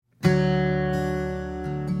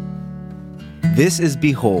This is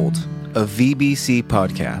Behold, a VBC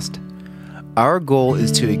podcast. Our goal is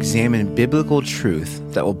to examine biblical truth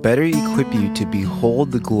that will better equip you to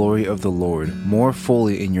behold the glory of the Lord more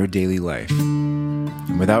fully in your daily life.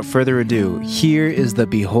 And without further ado, here is the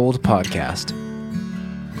Behold podcast.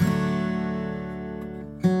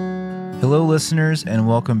 Hello, listeners, and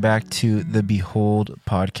welcome back to the Behold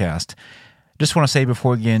podcast. Just want to say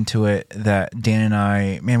before we get into it that Dan and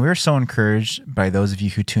I, we're so encouraged by those of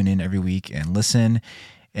you who tune in every week and listen,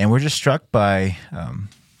 and we're just struck by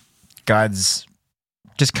God's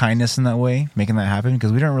just kindness in that way, making that happen,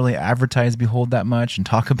 because we don't really advertise Behold that much and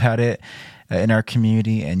talk about it in our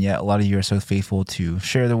community, and yet a lot of you are so faithful to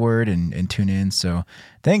share the word and tune in. So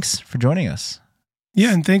thanks for joining us.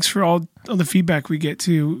 Yeah, and thanks for all the feedback we get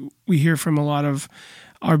too. We hear from a lot of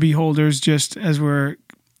our beholders just as we're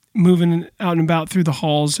moving out and about through the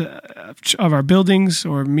halls of our buildings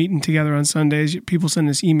or meeting together on Sundays. People send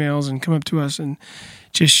us emails and come up to us and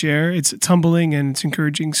just share. It's humbling and it's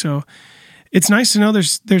encouraging. So it's nice to know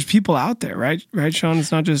there's people out there, right? Right, Sean?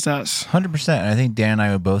 It's not just us. 100%. And I think Dan and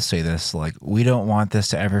I would both say this. Like, we don't want this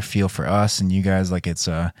to ever feel for us and you guys like it's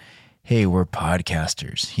hey, we're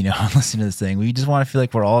podcasters, listen to this thing. We just want to feel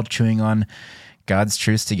like we're all chewing on God's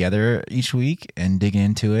truths together each week and digging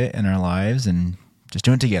into it in our lives and just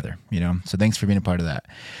doing it together, So thanks for being a part of that.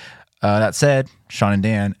 That said, Sean and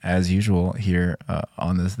Dan, as usual, here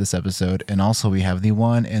on this episode. And also we have the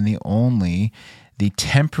one and the only, the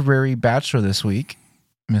temporary bachelor this week,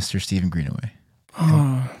 Mr. Stephen Greenaway.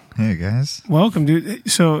 Oh. Hey, guys. Welcome, dude.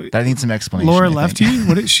 So that needs some explanation. Laura left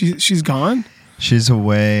you? She's gone? She's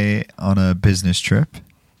away on a business trip.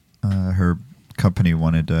 Her company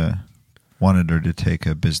wanted her to take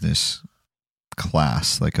a business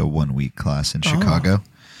class, like a 1-week class in Chicago.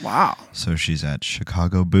 Wow. So she's at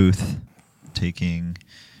Chicago booth taking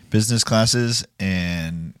business classes,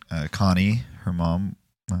 and Connie, her mom,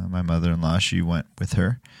 my mother-in-law, she went with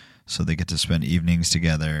her. So they get to spend evenings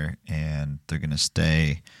together, and they're going to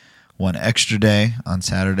stay one extra day on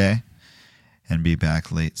Saturday and be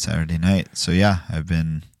back late Saturday night. So yeah, I've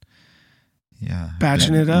been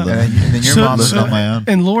batching it up. And then your mom living on my own.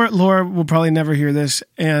 And Laura will probably never hear this,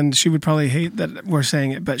 and she would probably hate that we're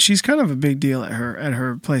saying it, but she's kind of a big deal at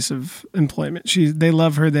her place of employment. They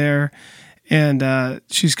love her there, and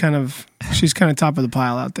she's kind of top of the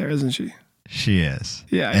pile out there, isn't she? She is.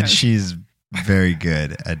 Yeah. And she's very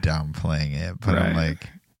good at downplaying it. But right. I'm like,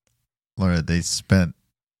 Laura, they spent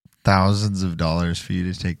thousands of dollars for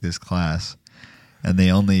you to take this class. And they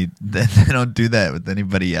don't do that with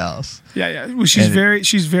anybody else. Yeah. Well, she's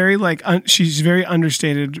very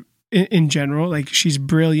understated in general. Like, she's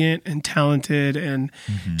brilliant and talented and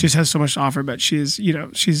just has so much to offer. But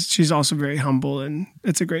she's also very humble, and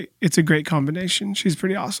it's a great combination. She's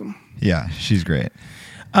pretty awesome. Yeah, she's great.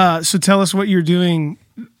 So tell us what you're doing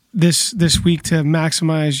this week to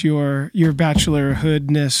maximize your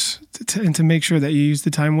bachelorhoodness and to make sure that you use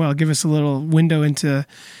the time well. Give us a little window into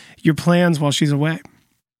your plans while she's away.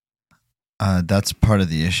 That's part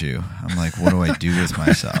of the issue. I'm like, what do I do with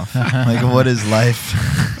myself? Like, what is life?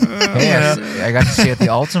 I got to see at the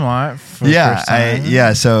Altamont for the first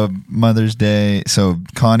time. So Mother's Day. So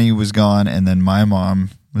Connie was gone, and then my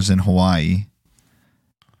mom was in Hawaii,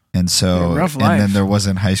 and so then there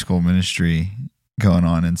wasn't high school ministry going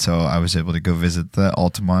on, and so I was able to go visit the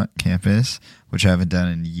Altamont campus, which I haven't done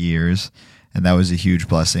in years, and that was a huge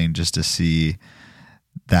blessing just to see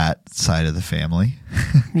that side of the family.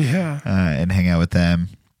 And hang out with them.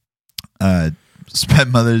 Spent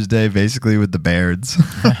Mother's Day basically with the Bairds.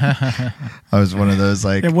 I was one of those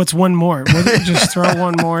like, what's one more? Just throw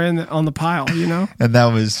one more in on the pile, And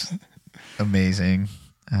that was amazing.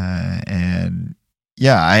 And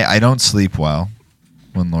yeah, I don't sleep well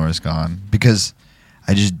when Laura's gone because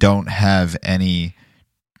I just don't have any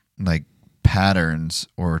like patterns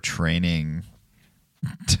or training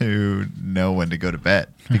to know when to go to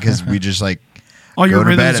bed, because we just like all go your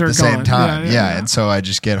to bed at the gone. same time. Yeah. And so I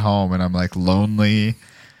just get home and I'm like lonely.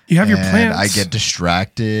 You have your plants. I get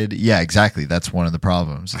distracted. Yeah, exactly. That's one of the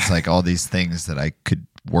problems. It's like all these things that I could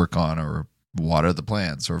work on, or water the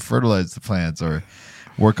plants or fertilize the plants or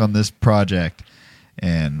work on this project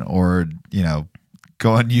or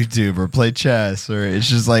go on YouTube or play chess, or it's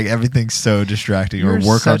just like everything's so distracting. Or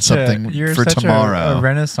work on something for tomorrow. A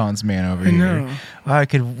Renaissance man over here. I know. I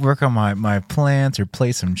could work on my plants or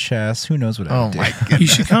play some chess. Who knows what I would do? My goodness. You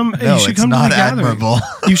should come. No, you should it's come not to the gathering. admirable.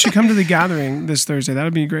 You should come to the gathering this Thursday. That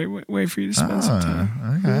would be a great way for you to spend some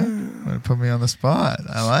time. Okay, put me on the spot.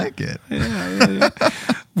 I like it. Yeah.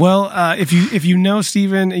 Well, if you know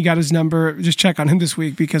Steven, you got his number, just check on him this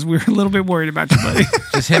week because we're a little bit worried about you, buddy.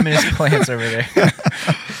 Just him and his plants over there.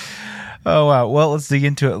 Oh, wow. Well, let's dig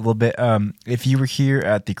into it a little bit. If you were here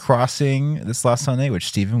at the crossing this last Sunday, which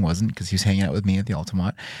Stephen wasn't because he was hanging out with me at the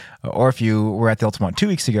Altamont, or if you were at the Altamont 2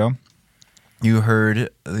 weeks ago, you heard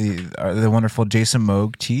the wonderful Jason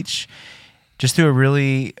Moog teach just through a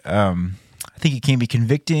really, I think it can be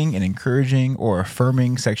convicting and encouraging or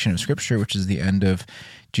affirming section of Scripture, which is the end of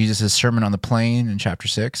Jesus' Sermon on the Plain in chapter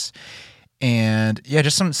 6. And yeah,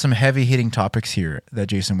 just some heavy-hitting topics here that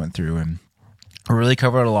Jason went through, and we really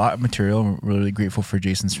covered a lot of material. We're really grateful for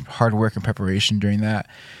Jason's hard work and preparation during that.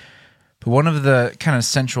 But one of the kind of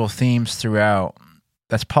central themes throughout,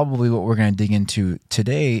 that's probably what we're going to dig into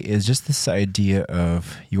today, is just this idea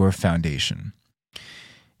of your foundation.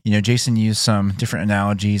 You know, Jason used some different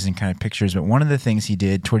analogies and kind of pictures, but one of the things he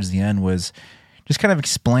did towards the end was just kind of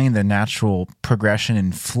explain the natural progression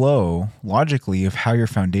and flow logically of how your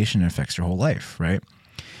foundation affects your whole life, right?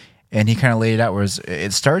 And he kind of laid it out where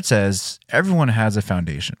it starts as everyone has a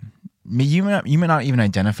foundation. You may not even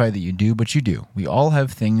identify that you do, but you do. We all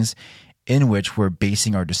have things in which we're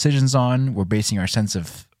basing our decisions on. We're basing our sense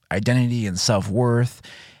of identity and self-worth.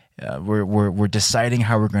 We're deciding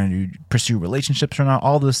how we're going to pursue relationships or not.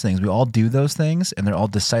 All those things. We all do those things, and they're all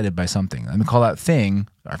decided by something. And we call that thing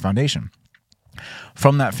our foundation.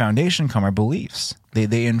 From that foundation come our beliefs.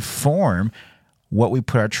 They inform what we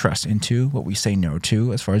put our trust into, what we say no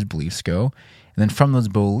to as far as beliefs go. And then from those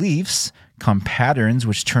beliefs come patterns,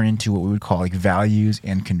 which turn into what we would call like values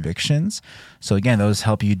and convictions. So again, those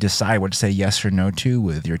help you decide what to say yes or no to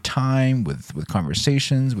with your time, with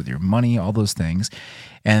conversations, with your money, all those things.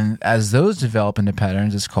 And as those develop into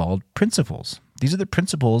patterns, it's called principles. These are the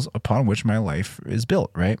principles upon which my life is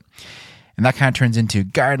built, right? And that kind of turns into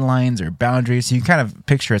guidelines or boundaries. So you kind of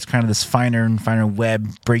picture it's kind of this finer and finer web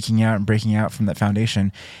breaking out from that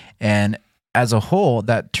foundation. And as a whole,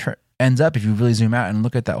 that ends up, if you really zoom out and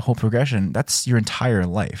look at that whole progression, that's your entire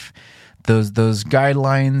life. Those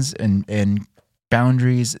guidelines and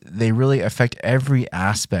boundaries, they really affect every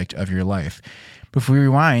aspect of your life. But if we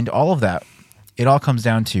rewind all of that, it all comes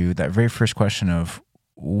down to that very first question of,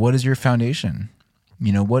 what is your foundation?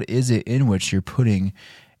 You know, what is it in which you're putting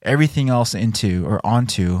everything else into or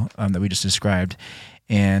onto that we just described?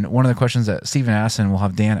 And one of the questions that Stephen asked, and we'll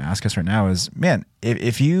have Dan ask us right now, is, man,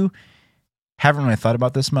 if you haven't really thought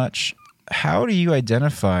about this much, how do you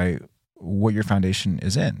identify what your foundation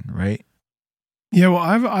is in, right? Yeah, well,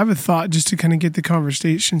 I have a thought just to kind of get the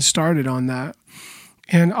conversation started on that.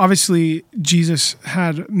 And obviously, Jesus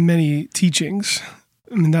had many teachings.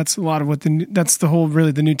 I mean, that's a lot of that's the whole,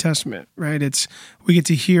 really, the New Testament, right? We get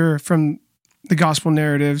to hear from the gospel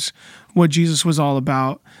narratives what Jesus was all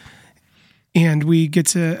about, and we get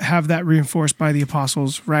to have that reinforced by the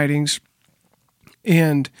apostles' writings.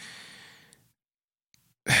 And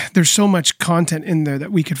there's so much content in there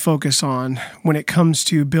that we could focus on when it comes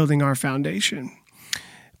to building our foundation.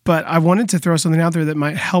 But I wanted to throw something out there that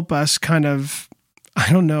might help us kind of,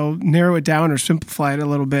 I don't know, narrow it down or simplify it a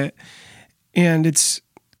little bit. And it's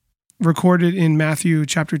recorded in Matthew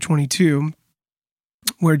chapter 22,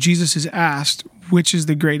 where Jesus is asked, which is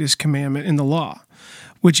the greatest commandment in the law?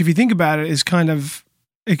 Which, if you think about it, is kind of,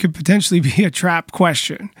 it could potentially be a trap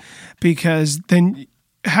question, because then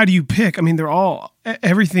how do you pick? I mean,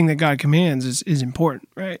 everything that God commands is important,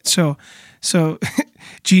 right? So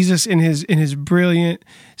Jesus, in his brilliant,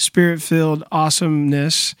 spirit-filled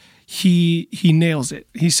awesomeness, he nails it.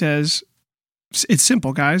 He says, it's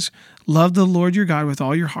simple, guys. Love the Lord your God with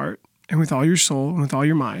all your heart and with all your soul and with all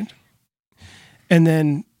your mind. And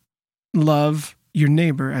then love your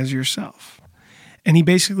neighbor as yourself. And he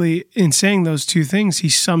basically, in saying those two things, he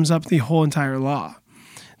sums up the whole entire law.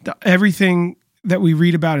 Everything that we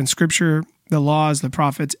read about in Scripture, the laws, the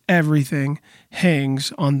prophets, everything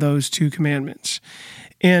hangs on those two commandments.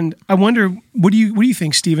 And I wonder, what do you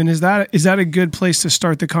think, Stephen? Is that a good place to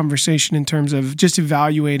start the conversation in terms of just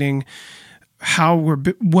evaluating how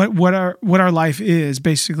what our life is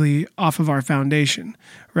basically off of our foundation,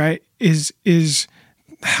 right? Is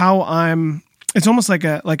how it's almost like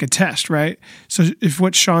a test, right? So if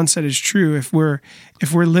what Sean said is true, if we're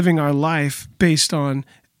living our life based on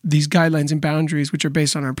these guidelines and boundaries, which are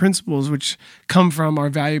based on our principles, which come from our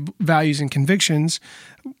values and convictions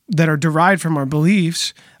that are derived from our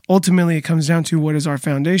beliefs, ultimately it comes down to what is our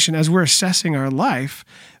foundation. As we're assessing our life,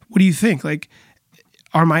 what do you think? Like,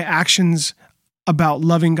 are my actions about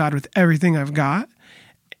loving God with everything I've got?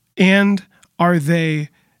 And are they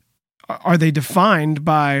defined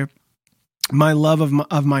by my love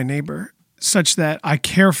of my neighbor, such that I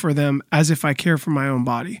care for them as if I care for my own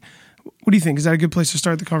body? What do you think? Is that a good place to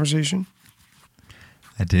start the conversation?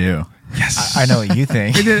 I do. Yes. I know what you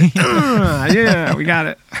think. We did it. Yeah, we got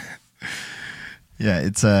it. Yeah,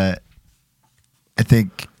 it's I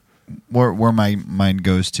think where my mind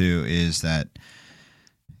goes to is that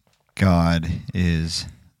God is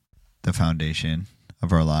the foundation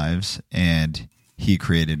of our lives, and he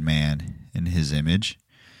created man in his image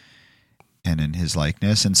and in his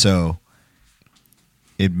likeness. And so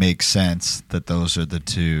it makes sense that those are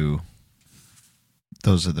the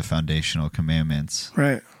foundational commandments.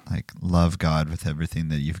 Right. Like love God with everything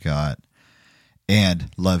that you've got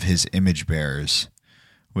and love his image bearers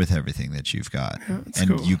with everything that you've got. Yeah, and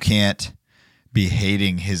cool. You can't be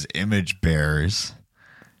hating his image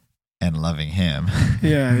and loving him.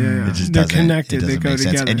 Yeah. It just They're doesn't, connected. It doesn't They go make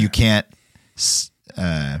sense. together. And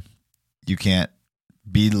you can't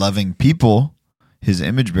be loving people, his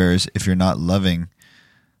image bearers, if you're not loving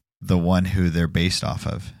the one who they're based off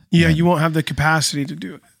of. Yeah, And you won't have the capacity to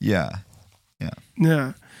do it. Yeah.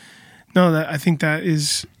 Yeah. No, I think that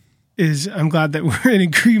is I'm glad that we're in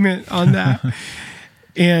agreement on that.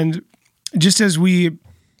 And just as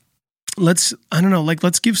let's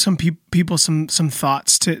give some people some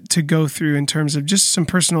thoughts to go through in terms of just some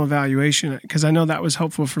personal evaluation, because I know that was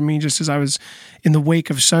helpful for me just as I was in the wake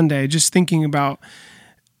of Sunday, just thinking about,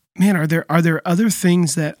 man, are there other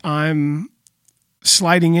things that I'm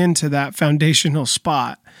sliding into that foundational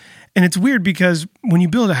spot? And it's weird because when you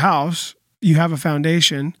build a house, you have a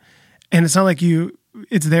foundation, and it's not like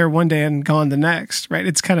it's there one day and gone the next, right?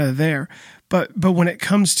 It's kind of there. But when it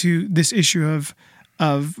comes to this issue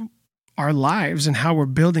of our lives and how we're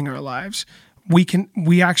building our lives,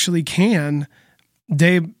 we actually can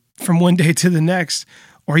from one day to the next,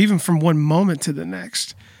 or even from one moment to the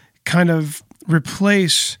next, kind of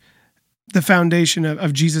replace the foundation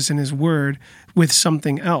of Jesus and his word with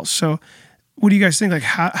something else. So what do you guys think? Like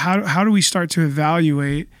how do we start to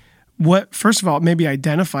evaluate first of all, maybe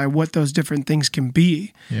identify what those different things can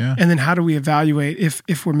be. Yeah. And then how do we evaluate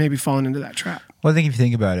if we're maybe falling into that trap? Well, I think if you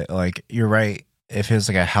think about it, like you're right. If it's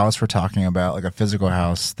like a house we're talking about, like a physical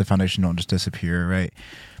house, the foundation don't just disappear, right?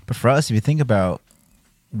 But for us, if you think about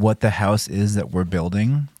what the house is that we're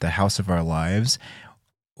building, the house of our lives,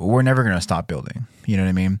 we're never going to stop building. You know what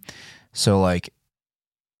I mean? So like,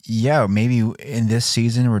 yeah, maybe in this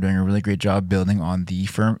season we're doing a really great job building on the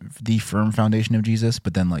firm foundation of Jesus,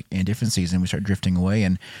 but then like in a different season we start drifting away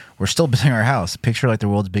and we're still building our house. Picture like the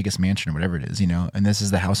world's biggest mansion or whatever it is, and this is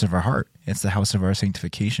the house of our heart. It's the house of our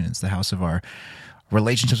sanctification. It's the house of our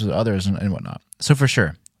relationships with others and whatnot. So for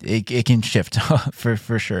sure, it can shift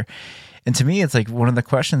for sure. And to me, it's like one of the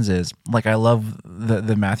questions is like, I love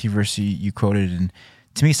the Matthew verse you quoted. And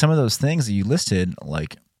to me, some of those things that you listed,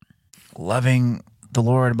 like loving the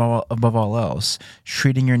Lord above all else,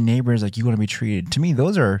 treating your neighbors like you want to be treated. To me,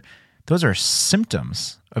 those are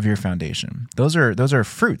symptoms of your foundation. Those are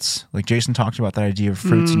fruits. Like Jason talked about that idea of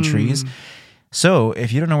fruits and trees. So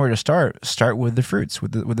if you don't know where to start with the fruits,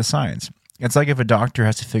 with the signs. It's like if a doctor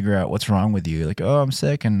has to figure out what's wrong with you, like, oh, I'm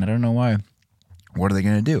sick and I don't know why. What are they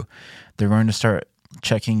going to do? They're going to start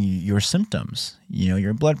checking your symptoms,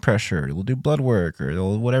 your blood pressure. We'll do blood work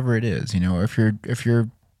or whatever it is, if your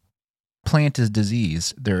plant is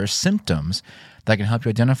diseased, there are symptoms that can help you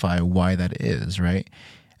identify why that is, right?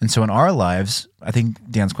 And so in our lives, I think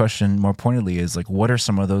Dan's question more pointedly is like, what are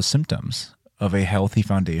some of those symptoms of a healthy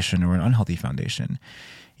foundation or an unhealthy foundation?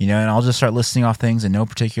 And I'll just start listing off things in no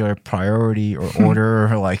particular priority or order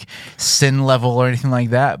or like sin level or anything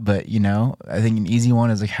like that. But, I think an easy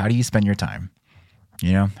one is like, how do you spend your time?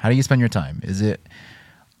 How do you spend your time? Is it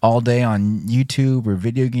all day on YouTube or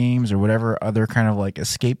video games or whatever other kind of like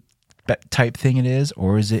escape type thing it is?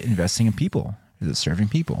 Or is it investing in people? Is it serving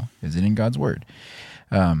people? Is it in God's word?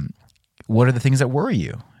 What are the things that worry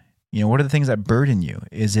you? What are the things that burden you?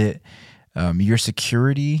 Is it your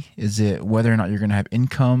security? Is it whether or not you're going to have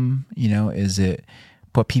income? Is it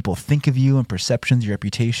what people think of you and perceptions, your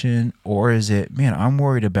reputation? Or is it, man, I'm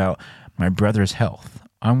worried about my brother's health.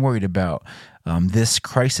 I'm worried about this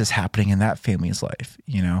crisis happening in that family's life,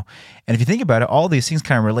 And if you think about it, all these things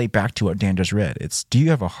kind of relate back to what Dan just read. It's, do you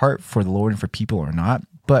have a heart for the Lord and for people or not?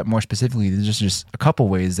 But more specifically, there's just a couple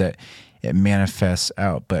ways that it manifests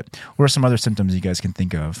out. But what are some other symptoms you guys can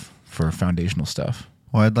think of for foundational stuff?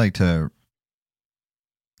 Well, I'd like to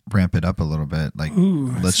ramp it up a little bit. Like,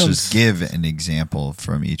 let's just give an example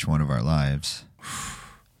from each one of our lives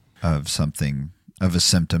of a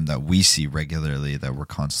symptom that we see regularly that we're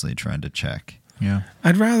constantly trying to check. Yeah.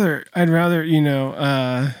 I'd rather I'd rather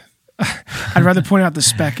point out the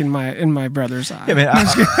speck in my brother's eye. Yeah, man,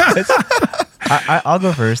 I'll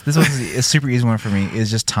go first. This one's a super easy one for me, is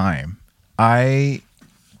just time. I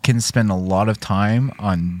can spend a lot of time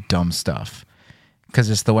on dumb stuff because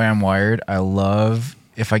it's the way I'm wired. I love,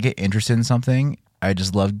 if I get interested in something, I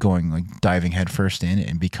just loved going, like, diving headfirst in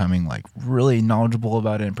and becoming, like, really knowledgeable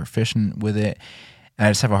about it and proficient with it. And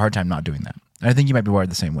I just have a hard time not doing that. And I think you might be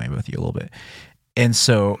wired the same way with you a little bit. And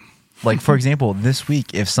so, like, for example, this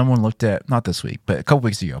week, if someone looked at, not this week, but a couple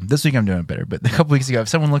weeks ago, this week I'm doing it better, but a couple weeks ago, if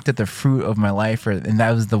someone looked at the fruit of my life, and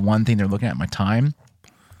that was the one thing they're looking at, my time,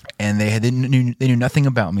 and they knew nothing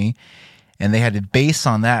about me, and they had to base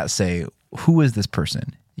on that say, who is this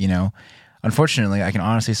person? You know, unfortunately, I can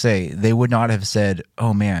honestly say they would not have said,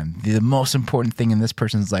 oh man, the most important thing in this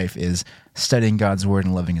person's life is studying God's word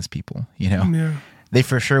and loving his people. You know, Yeah. They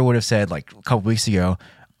for sure would have said, like, a couple weeks ago,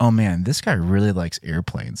 oh man, this guy really likes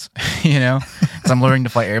airplanes, you know, because I'm learning to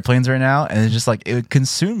fly airplanes right now. And it's just like, it would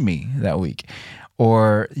consume me that week.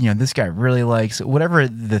 Or, you know, this guy really likes whatever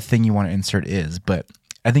the thing you want to insert is. But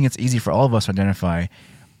I think it's easy for all of us to identify,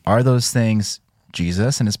 are those things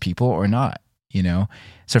Jesus and his people or not, you know?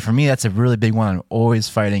 So for me, that's a really big one I'm always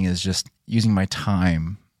fighting, is just using my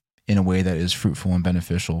time in a way that is fruitful and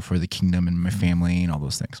beneficial for the kingdom and my family and all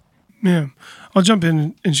those things. Yeah. I'll jump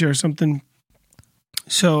in and share something.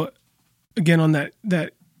 So again, on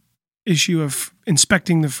that issue of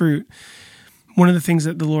inspecting the fruit, one of the things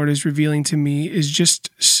that the Lord is revealing to me is just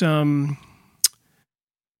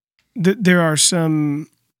there are some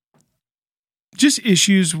just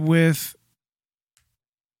issues with,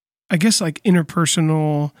 I guess, like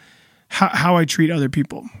interpersonal, how I treat other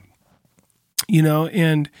people, you know,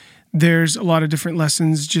 and there's a lot of different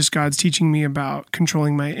lessons just God's teaching me about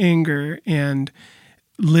controlling my anger and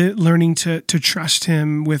learning to trust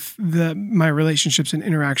him with my relationships and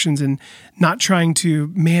interactions, and not trying to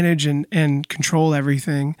manage and control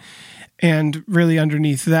everything. And really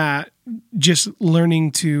underneath that, just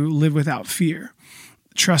learning to live without fear,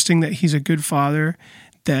 trusting that he's a good father,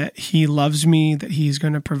 that he loves me, that he's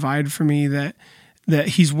going to provide for me, that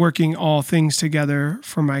he's working all things together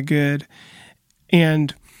for my good.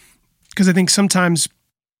 And because I think sometimes,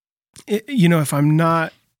 you know, if I'm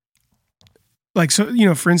not, like, so, you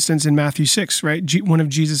know, for instance, in Matthew 6, right, one of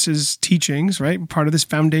Jesus's teachings, right, part of this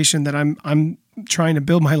foundation that I'm trying to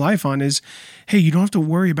build my life on is, hey, you don't have to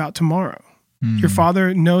worry about tomorrow. Your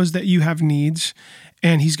Father knows that you have needs,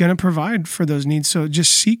 and he's going to provide for those needs. So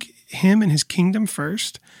just seek him and his kingdom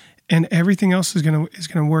first, and everything else is going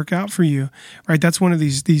to work out for you, right? That's one of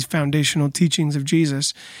these foundational teachings of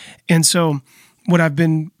Jesus. And so what I've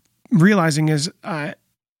been realizing is,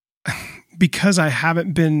 because I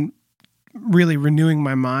haven't been really renewing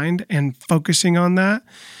my mind and focusing on that,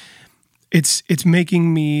 it's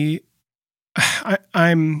making me,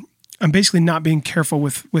 I'm basically not being careful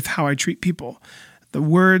with how I treat people, the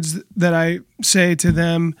words that I say to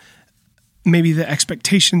them, maybe the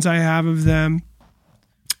expectations I have of them.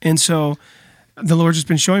 And so the Lord's just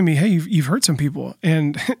been showing me, hey, you've hurt some people.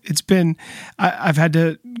 And it's been, I've had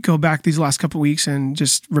to go back these last couple of weeks and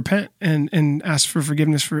just repent and ask for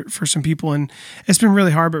forgiveness for some people. And it's been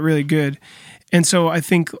really hard, but really good. And so I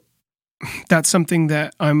think that's something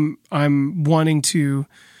that I'm wanting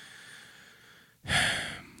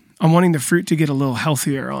the fruit to get a little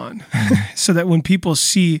healthier on, so that when people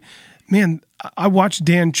see, man, I watch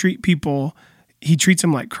Dan treat people, he treats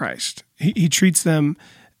them like Christ. He treats them,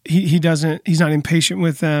 he's not impatient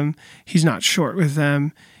with them. He's not short with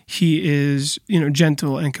them. He is, you know,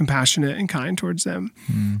 gentle and compassionate and kind towards them.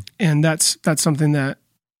 And that's something that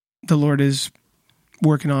the Lord is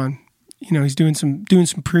working on. You know, he's doing some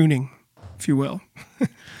pruning, if you will.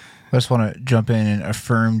 I just want to jump in and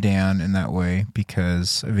affirm Dan in that way,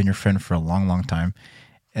 because I've been your friend for a long, long time,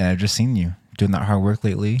 and I've just seen you doing that hard work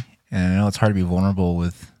lately. And I know it's hard to be vulnerable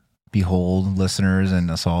with Behold listeners and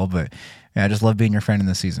us all, but I just love being your friend in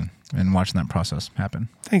this season and watching that process happen.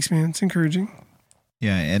 Thanks, man. It's encouraging.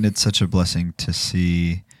 Yeah, and it's such a blessing to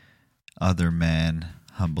see other men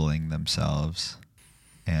humbling themselves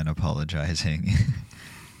and apologizing,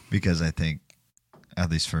 because I think, at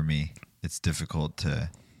least for me, it's difficult to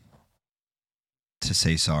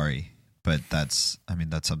say sorry, but that's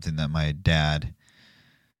something that my dad,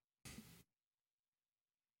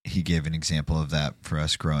 he gave an example of that for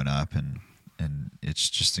us growing up, and it's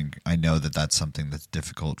just, I know that that's something that's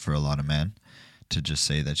difficult for a lot of men, to just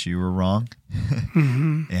say that you were wrong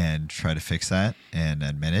and try to fix that and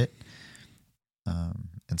admit it.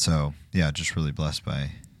 And so, yeah, just really blessed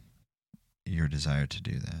by your desire to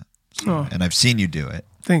do that. So, and I've seen you do it.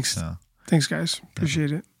 Thanks. So, thanks, guys.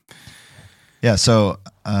 Appreciate it. Yeah. So,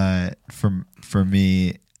 for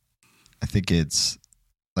me, I think it's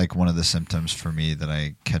like one of the symptoms for me that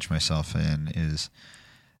I catch myself in is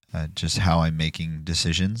just how I'm making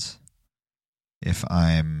decisions. If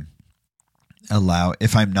I'm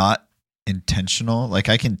not intentional, like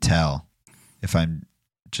I can tell if I'm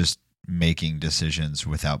just making decisions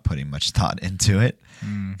without putting much thought into it,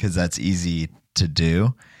 because that's easy to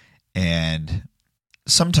do. And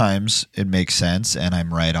sometimes it makes sense and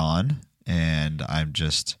I'm right on, and I'm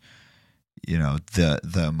just,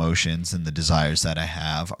 the emotions and the desires that I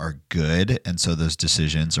have are good, and so those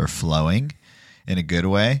decisions are flowing in a good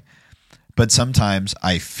way. But sometimes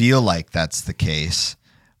I feel like that's the case,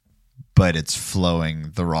 but it's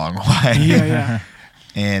flowing the wrong way. Yeah.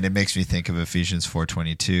 And it makes me think of Ephesians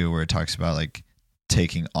 4:22, where it talks about like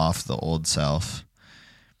taking off the old self,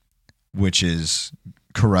 which is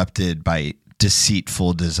corrupted by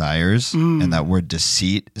deceitful desires. And that word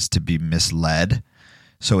deceit is to be misled.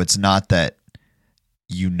 So it's not that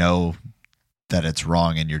you know that it's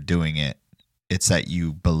wrong and you're doing it. It's that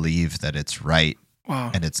you believe that it's right.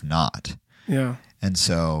 Wow. And it's not. Yeah. And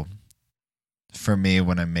so for me,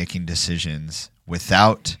 when I'm making decisions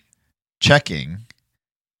without checking,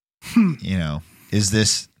 is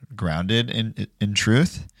this grounded in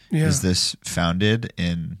truth? Yeah. Is this founded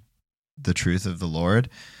in the truth of the Lord?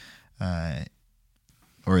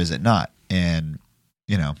 Or is it not? And,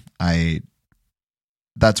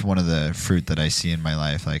 that's one of the fruit that I see in my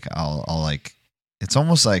life. Like I'll like, it's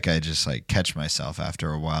almost like I just like catch myself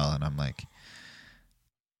after a while and I'm like,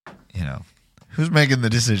 who's making the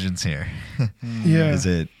decisions here? Yeah. Is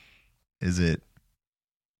it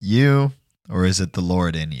you, or is it the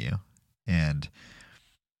Lord in you? And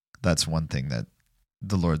that's one thing that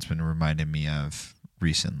the Lord's been reminding me of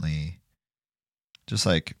recently. Just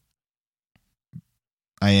like,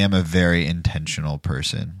 I am a very intentional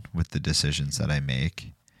person with the decisions that I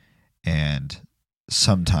make. And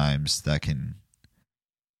sometimes that can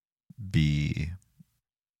be,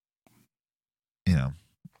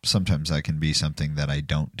 sometimes that can be something that I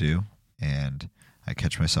don't do, and I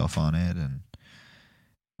catch myself on it, and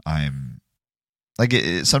I'm like,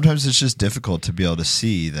 sometimes it's just difficult to be able to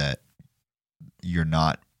see that your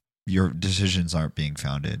decisions aren't being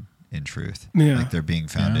founded in truth. Yeah. Like they're being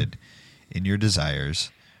founded in your desires,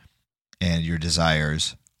 and your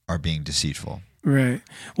desires are being deceitful. Right.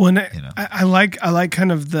 Well, and I like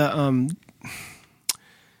kind of the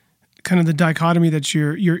dichotomy that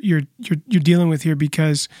you're dealing with here,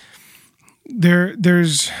 because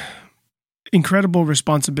there's incredible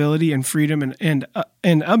responsibility and freedom and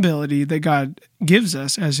ability that God gives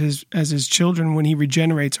us as his children when he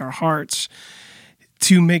regenerates our hearts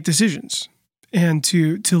to make decisions and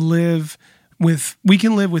to live with, we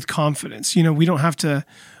can live with confidence. We don't have to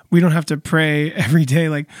pray every day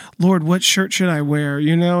like, Lord, what shirt should I wear?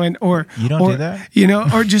 Do that? Or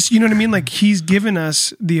just, what I mean? Like he's given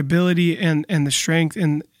us the ability and the strength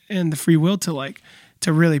and the free will to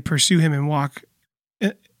really pursue him and walk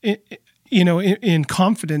in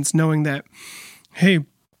confidence, knowing that, hey,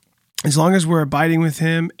 as long as we're abiding with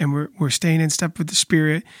him and we're staying in step with the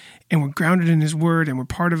Spirit and we're grounded in his word and we're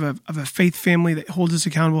part of a faith family that holds us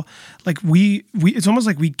accountable, like we it's almost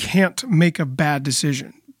like we can't make a bad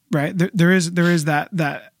decision, right? There is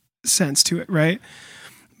that sense to it, right?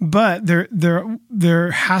 But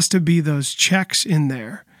there has to be those checks in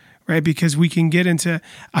there, right? Because we can get into,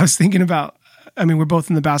 I was thinking about, we're both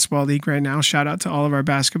in the basketball league right now. Shout out to all of our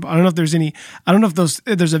basketball. I don't know if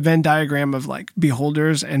there's a Venn diagram of like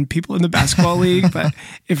beholders and people in the basketball league, but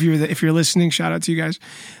if you're listening, shout out to you guys.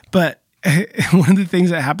 But one of the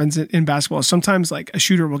things that happens in basketball is sometimes like a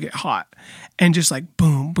shooter will get hot and just like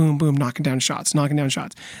boom, boom, boom, knocking down shots.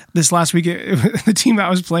 This last week, the team I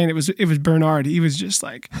was playing, it was Bernard. He was just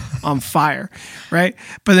like on fire, right?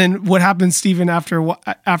 But then what happens, Stephen? After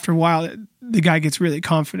a while, the guy gets really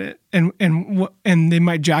confident and they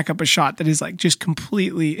might jack up a shot that is like just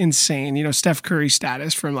completely insane. Steph Curry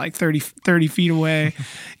status from like 30 feet away,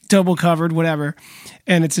 double covered, whatever,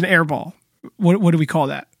 and it's an air ball. What do we call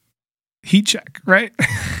that? Heat check, right?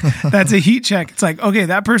 That's a heat check. It's like, okay,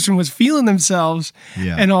 that person was feeling themselves,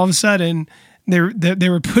 and all of a sudden they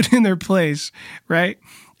were put in their place, right?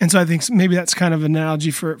 And so I think maybe that's kind of an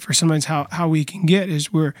analogy for sometimes how we can get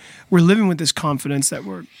is we're living with this confidence that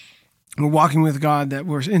we're walking with God, that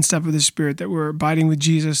we're in step with the Spirit, that we're abiding with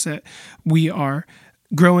Jesus, that we are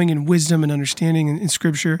growing in wisdom and understanding in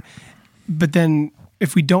Scripture. But then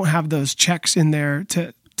if we don't have those checks in there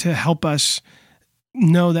to help us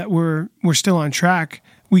know that we're still on track,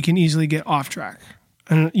 we can easily get off track.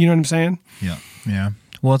 And you know what I'm saying? Yeah.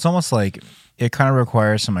 Well, it's almost like it kind of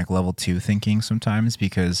requires some like level 2 thinking sometimes,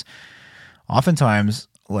 because oftentimes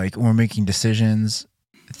like when we're making decisions,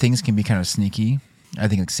 things can be kind of sneaky. I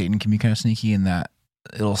think like Satan can be kind of sneaky in that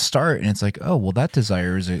it'll start and it's like, oh, well, that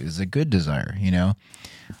desire is a good desire,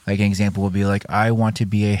 Like an example would be like, I want to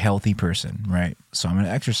be a healthy person, right? So I'm going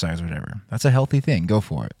to exercise or whatever. That's a healthy thing. Go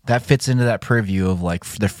for it. That fits into that purview of like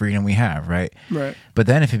the freedom we have, right? Right. But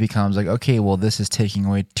then if it becomes like, okay, well, this is taking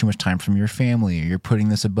away too much time from your family, or you're putting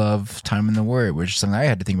this above time in the Word, which is something I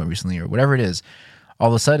had to think about recently, or whatever it is, all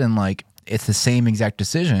of a sudden, like, it's the same exact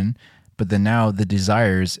decision, but then now the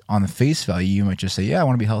desires on the face value, you might just say, yeah, I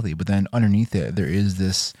want to be healthy. But then underneath it, there is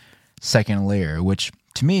this second layer, which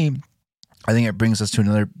to me, I think it brings us to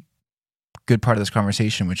another good part of this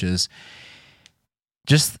conversation, which is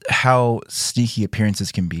just how sneaky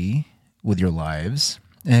appearances can be with your lives.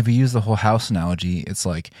 And if you use the whole house analogy, it's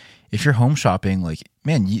like if you're home shopping, like,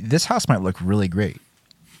 man, this house might look really great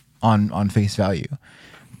on face value,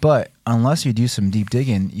 but unless you do some deep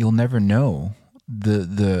digging, you'll never know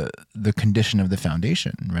the condition of the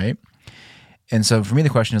foundation, right? And so for me, the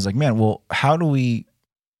question is like, man, well, how do we,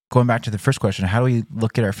 going back to the first question, how do we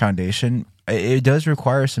look at our foundation? It does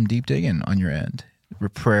require some deep digging on your end.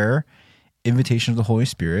 Prayer, invitation of the Holy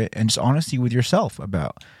Spirit, and just honesty with yourself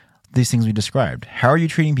about these things we described. How are you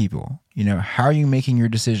treating people? You know, how are you making your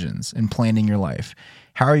decisions and planning your life?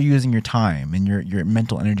 How are you using your time and your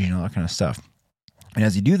mental energy and all that kind of stuff? And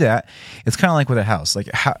as you do that, it's kind of like with a house. Like,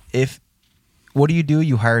 what do?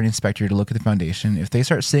 You hire an inspector to look at the foundation. If they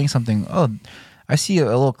start saying something, oh, I see a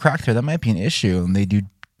little crack there, that might be an issue, and they do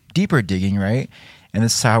deeper digging, right? And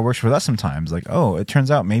this is how it works with us sometimes. Like, oh, it turns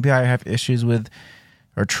out maybe I have issues with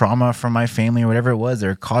or trauma from my family or whatever it was.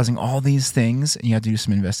 They're causing all these things, and you have to do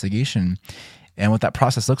some investigation. And what that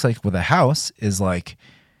process looks like with a house is like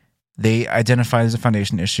they identify there's a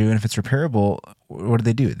foundation issue, and if it's repairable, what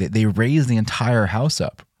do? They raise the entire house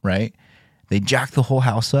up, right? They jack the whole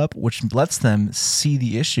house up, which lets them see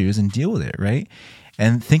the issues and deal with it, right?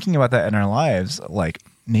 And thinking about that in our lives, like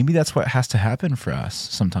maybe that's what has to happen for us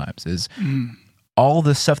sometimes is all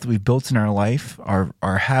the stuff that we've built in our life,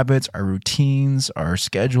 our habits, our routines, our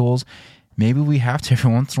schedules, maybe we have to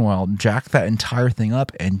every once in a while jack that entire thing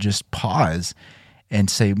up and just pause and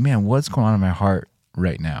say, man, what's going on in my heart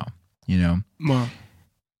right now? You know? Wow.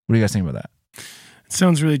 What do you guys think about that? It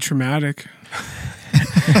sounds really traumatic.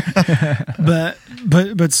 but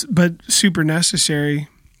super necessary.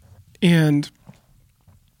 And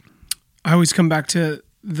I always come back to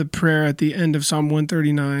the prayer at the end of Psalm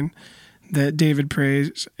 139 that David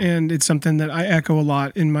prays, and it's something that I echo a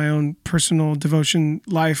lot in my own personal devotion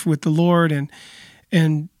life with the Lord,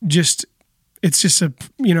 and just it's just a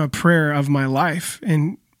prayer of my life.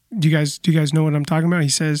 And do you guys know what I'm talking about? He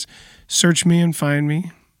says, "Search me and find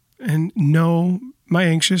me, and know my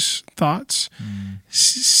anxious thoughts.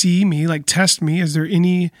 See me, like test me. Is there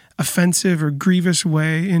any offensive or grievous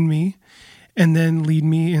way in me? And then lead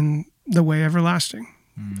me in the way everlasting."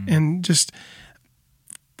 And just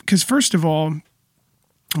because, first of all,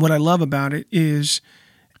 what I love about it is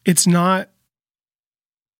it's not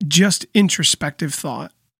just introspective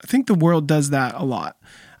thought. I think the world does that a lot.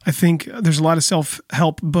 I think there's a lot of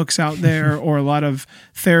self-help books out there or a lot of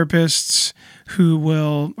therapists who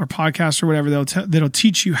will, or podcasts or whatever, that'll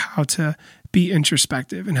teach you how to be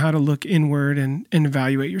introspective and how to look inward and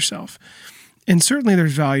evaluate yourself. And certainly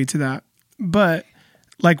there's value to that. But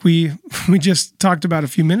like we just talked about a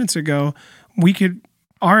few minutes ago,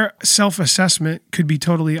 our self-assessment could be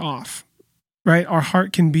totally off, right? Our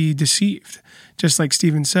heart can be deceived, just like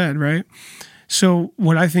Stephen said, right? So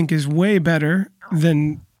what I think is way better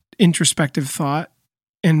than introspective thought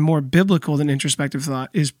and more biblical than introspective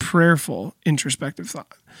thought is prayerful introspective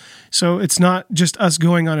thought. So it's not just us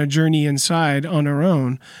going on a journey inside on our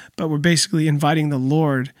own, but we're basically inviting the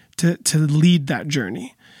Lord to lead that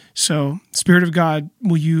journey. So, Spirit of God,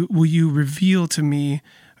 will you reveal to me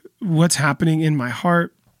what's happening in my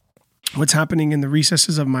heart, what's happening in the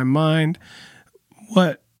recesses of my mind,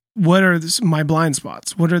 what are my blind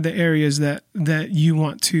spots? What are the areas that you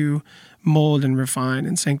want to mold and refine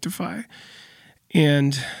and sanctify?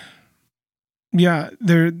 And yeah,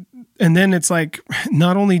 and then it's like,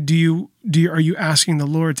 not only are you asking the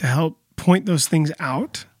Lord to help point those things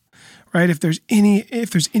out, right? If there's any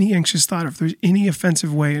anxious thought, if there's any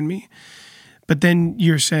offensive way in me, but then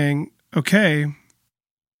you're saying, okay,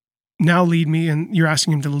 now lead me, and you're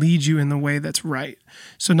asking him to lead you in the way that's right.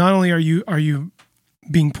 So not only are you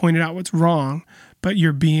being pointed out what's wrong, but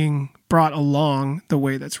you're being brought along the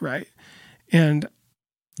way that's right. And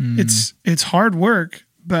it's hard work,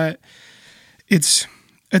 but it's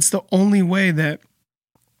the only way that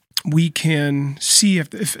we can see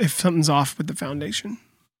if something's off with the foundation.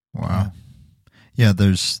 Wow. Yeah,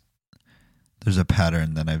 there's a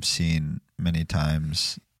pattern that I've seen many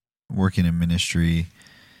times working in ministry,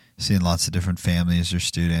 seeing lots of different families or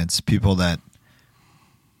students, people that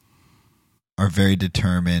are very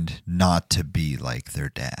determined not to be like their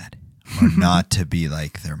dad or not to be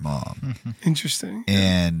like their mom. Interesting.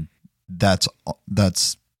 And that's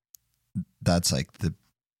like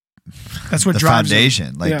that's what the drives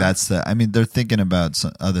foundation. them. Like that's they're thinking about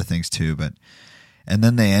some other things too, and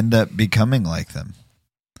then they end up becoming like them.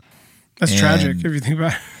 That's tragic if you think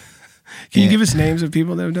about it. Can you give us names of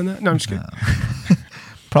people that have done that? No, I'm just kidding. No.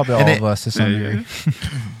 Probably all of us to some degree.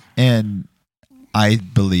 And I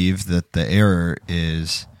believe that the error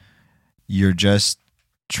is you're just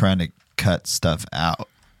trying to cut stuff out.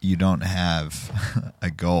 You don't have a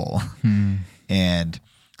goal. And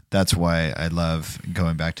that's why I love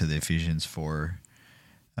going back to the Ephesians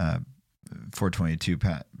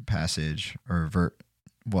 4:22 passage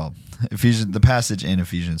the passage in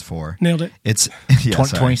Ephesians 4. Nailed it. It's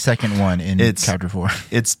 22nd one in chapter 4.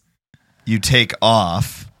 It's you take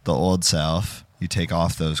off the old self, you take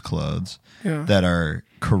off those clothes that are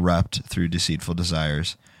corrupt through deceitful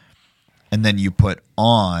desires, and then you put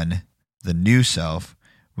on the new self,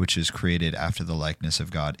 which is created after the likeness of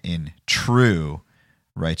God in true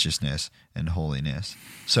righteousness and holiness.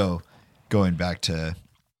 So going back to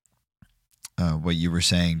what you were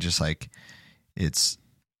saying, just like it's,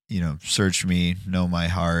 search me, know my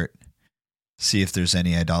heart, see if there's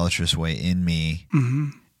any idolatrous way in me,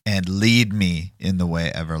 and lead me in the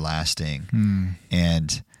way everlasting.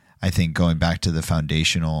 And I think going back to the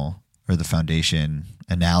foundation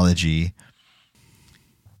analogy,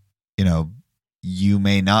 you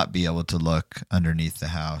may not be able to look underneath the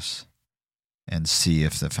house and see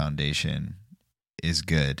if the foundation is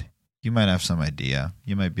good. You might have some idea.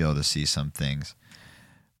 You might be able to see some things,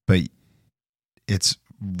 but it's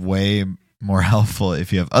way more helpful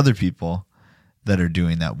if you have other people that are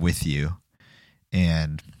doing that with you.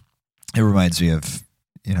 And it reminds me of,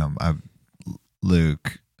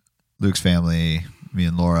 Luke's family, me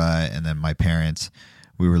and Laura, and then my parents.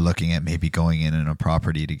 We were looking at maybe going in a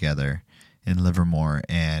property together in Livermore,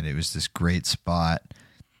 and it was this great spot,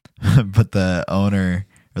 but the owner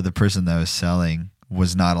or the person that was selling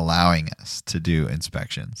was not allowing us to do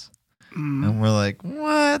inspections. And we're like,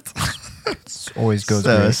 what? It always goes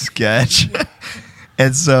so sketch.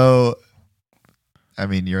 And so,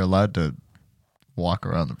 you're allowed to walk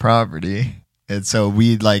around the property. And so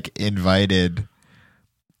we invited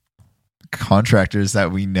contractors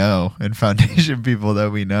that we know and foundation people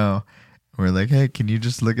that we know. We're like, hey, can you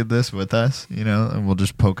just look at this with us? And we'll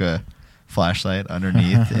just poke a flashlight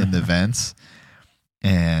underneath in the vents.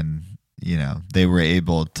 And, they were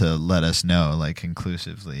able to let us know,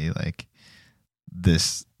 conclusively,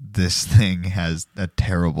 this thing has a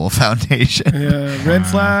terrible foundation. Yeah, red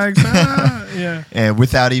flags. Yeah. And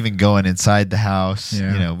without even going inside the house,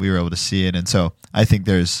 we were able to see it. And so I think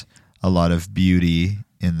there's a lot of beauty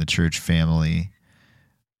in the church family,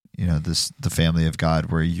 the family of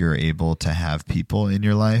God, where you're able to have people in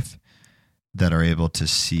your life that are able to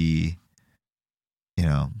see,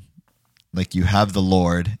 you have the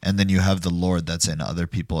Lord, and then you have the Lord that's in other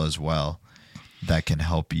people as well, that can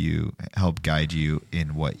help guide you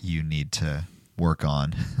in what you need to work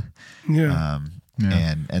on. And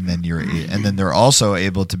then they're also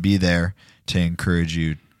able to be there to encourage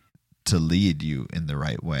you, to lead you in the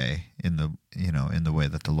right way, in the way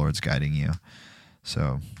that the Lord's guiding you.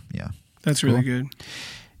 So that's really good.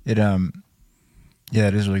 It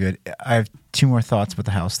it is really good. I have two more thoughts about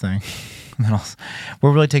the house thing.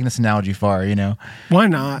 We're really taking this analogy far, Why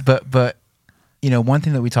not? But one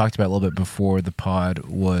thing that we talked about a little bit before the pod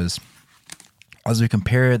was, as we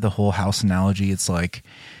compare the whole house analogy, it's like,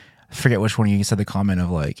 I forget which one of you said the comment of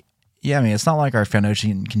it's not like our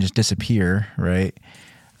foundation can just disappear, right?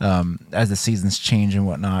 As the seasons change and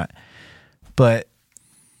whatnot. But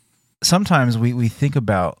sometimes we think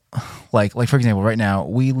about, like for example, right now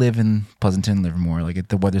we live in Pleasanton, Livermore.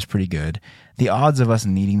 The weather's pretty good. The odds of us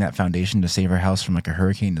needing that foundation to save our house from a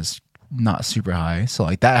hurricane is not super high. So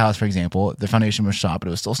that house, for example, the foundation was shot, but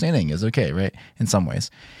it was still standing. It was okay, right? In some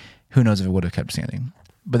ways. Who knows if it would have kept standing.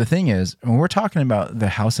 But the thing is, when we're talking about the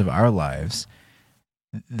house of our lives,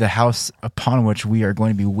 the house upon which we are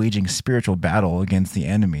going to be waging spiritual battle against the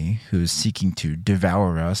enemy who is seeking to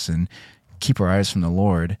devour us and keep our eyes from the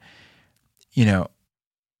Lord,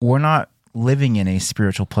 we're not living in a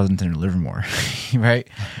spiritual Pleasanton or Livermore, right?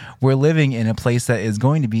 We're living in a place that is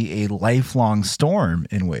going to be a lifelong storm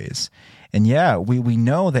in ways. And we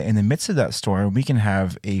know that in the midst of that storm, we can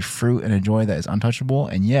have a fruit and a joy that is untouchable.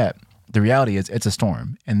 And yet the reality is it's a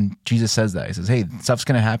storm. And Jesus says that. He says, hey, stuff's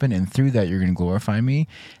going to happen. And through that, you're going to glorify me.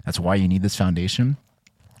 That's why you need this foundation.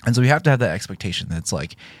 And so we have to have that expectation that it's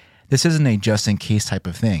this isn't a just in case type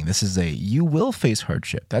of thing. This is you will face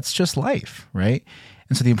hardship. That's just life, right?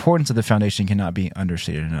 And so the importance of the foundation cannot be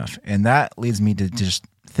understated enough. And that leads me to just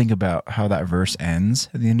think about how that verse ends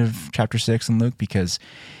at the end of chapter 6 in Luke, because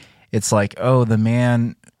it's like, oh, the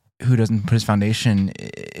man who doesn't put his foundation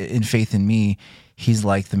in faith in me, he's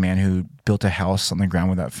like the man who built a house on the ground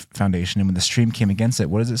without foundation. And when the stream came against it,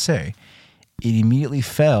 what does it say? It immediately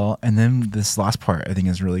fell. And then this last part I think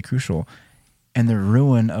is really crucial. And the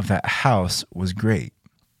ruin of that house was great.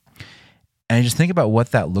 And I just think about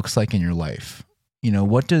what that looks like in your life.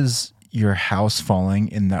 What does your house falling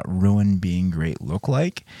in that ruin being great look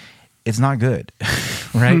like? It's not good,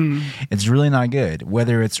 right? It's really not good.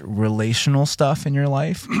 Whether it's relational stuff in your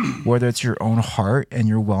life, whether it's your own heart and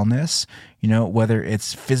your wellness, whether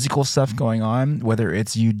it's physical stuff going on, whether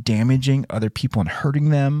it's you damaging other people and hurting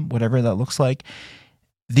them, whatever that looks like,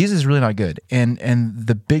 this is really not good. And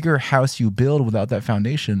the bigger house you build without that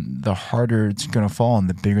foundation, the harder it's going to fall and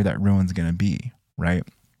the bigger that ruin's going to be, right?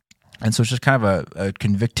 And so it's just kind of a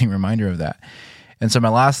convicting reminder of that. And so my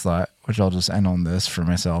last thought, which I'll just end on this for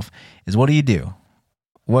myself, is what do you do?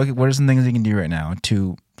 What are some things you can do right now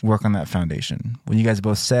to work on that foundation? When you guys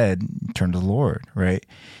both said, turn to the Lord, right?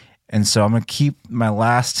 And so I'm going to keep my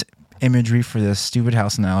last imagery for this stupid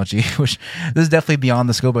house analogy, which this is definitely beyond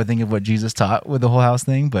the scope, I think, of what Jesus taught with the whole house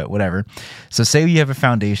thing, but whatever. So say you have a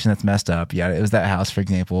foundation that's messed up. Yeah, it was that house, for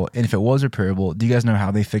example. And if it was repairable, do you guys know how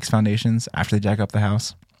they fix foundations after they jack up the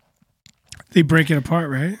house? They break it apart,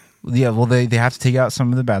 right? Yeah, well, they have to take out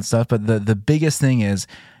some of the bad stuff, but the biggest thing is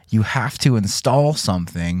you have to install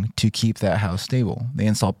something to keep that house stable. They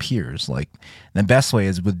install piers. Like, the best way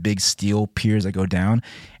is with big steel piers that go down.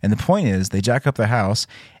 And the point is they jack up the house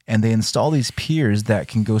and they install these piers that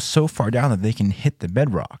can go so far down that they can hit the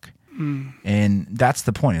bedrock. And that's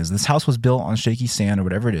the point, is this house was built on shaky sand or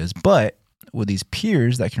whatever it is, but with these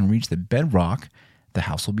piers that can reach the bedrock, the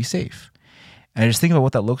house will be safe. And I just think about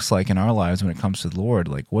what that looks like in our lives when it comes to the Lord.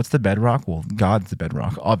 Like, what's the bedrock? Well, God's the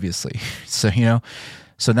bedrock, obviously. So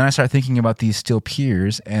then I start thinking about these steel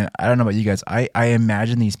piers, and I don't know about you guys. I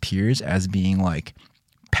imagine these piers as being like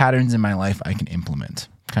patterns in my life I can implement,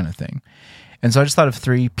 kind of thing. And so I just thought of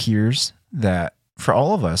 3 piers that for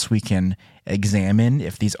all of us, we can examine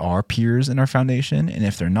if these are piers in our foundation, and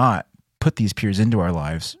if they're not, put these piers into our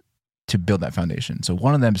lives to build that foundation. So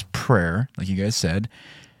one of them is prayer, like you guys said.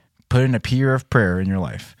 Put in a pier of prayer in your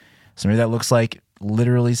life. So maybe that looks like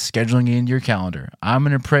literally scheduling it into your calendar. I'm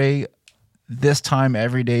going to pray this time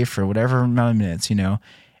every day for whatever amount of minutes, and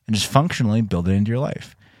just functionally build it into your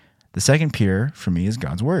life. The second pier for me is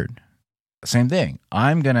God's word. Same thing.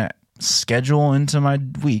 I'm going to schedule into my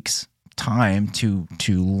weeks time to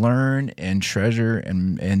learn and treasure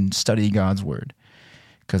and study God's word.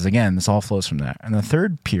 Because again, this all flows from that. And the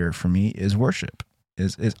third pier for me is worship.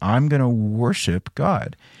 Is I'm going to worship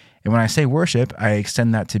God. And when I say worship, I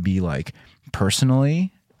extend that to be like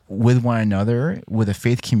personally with one another, with a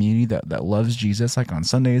faith community that loves Jesus, like on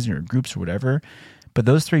Sundays or groups or whatever. But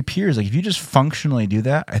those 3 piers, like if you just functionally do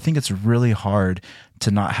that, I think it's really hard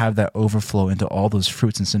to not have that overflow into all those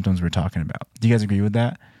fruits and symptoms we're talking about. Do you guys agree with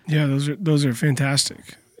that? Yeah, those are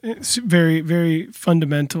fantastic. It's very, very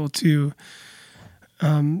fundamental to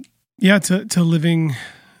living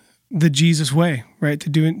the Jesus way, right? To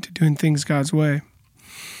doing things God's way.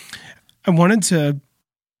 I wanted to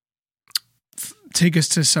take us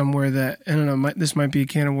to somewhere that, I don't know, this might be a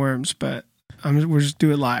can of worms, but we'll just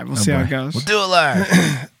do it live. We'll see how it goes. We'll do it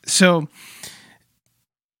live. So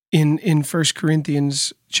in 1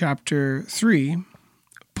 Corinthians chapter 3,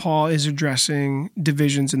 Paul is addressing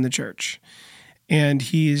divisions in the church. And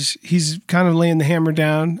he's kind of laying the hammer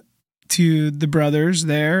down to the brothers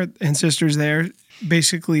there and sisters there,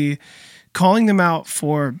 basically calling them out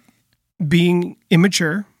for being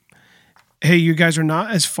immature. Hey, you guys are not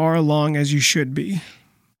as far along as you should be.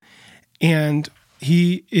 And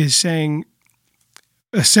he is saying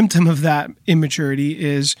a symptom of that immaturity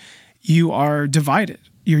is you are divided.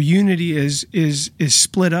 Your unity is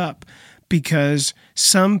split up because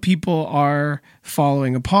some people are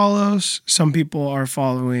following Apollos, some people are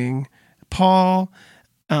following Paul.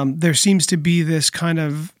 There seems to be this kind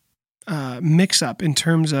of mix-up in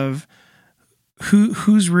terms of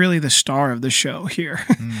who's really the star of the show here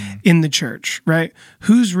in the church, right?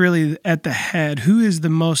 Who's really at the head? Who is the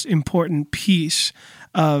most important piece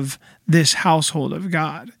of this household of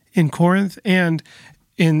God in Corinth and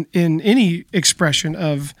in any expression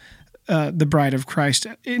of the bride of Christ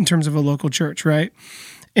in terms of a local church, right?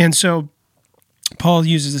 And so Paul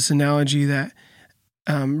uses this analogy that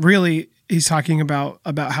really he's talking about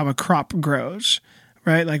how a crop grows,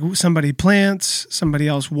 right? Like somebody plants, somebody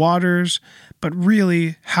else waters, but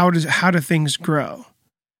really how do things grow?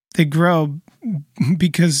 They grow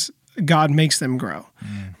because God makes them grow,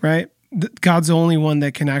 right? God's the only one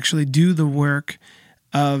that can actually do the work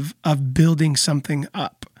of building something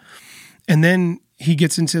up. And then he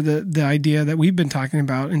gets into the idea that we've been talking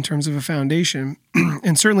about in terms of a foundation.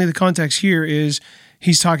 And certainly the context here is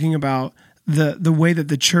he's talking about the way that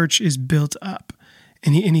the church is built up.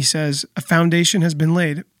 And he says, a foundation has been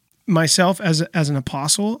laid. Myself as an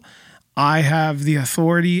apostle, I have the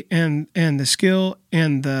authority and the skill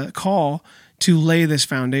and the call to lay this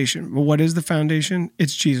foundation. Well, what is the foundation?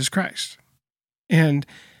 It's Jesus Christ. And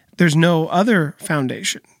there's no other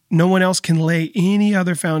foundation. No one else can lay any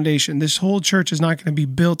other foundation. This whole church is not going to be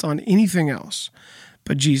built on anything else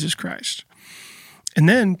but Jesus Christ. And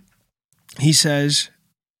then he says,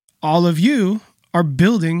 all of you are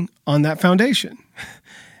building on that foundation.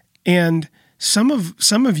 And some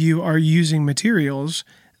of you are using materials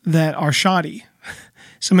that are shoddy.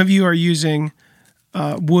 Some of you are using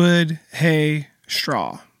wood, hay,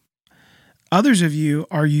 straw. Others of you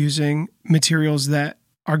are using materials that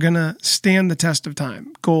are going to stand the test of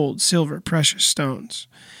time: gold, silver, precious stones.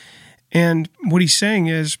 And what he's saying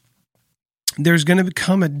is there's going to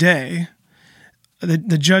come a day, the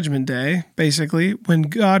judgment day, basically, when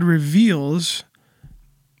God reveals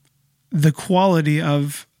the quality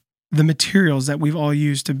of the materials that we've all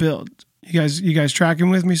used to build. You guys tracking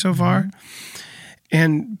with me so far? Mm-hmm.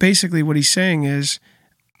 And basically what he's saying is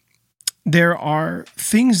there are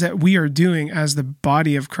things that we are doing as the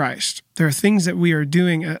body of Christ. There are things that we are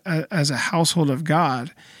doing as a household of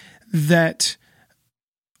God that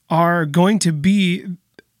are going to be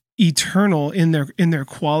eternal in their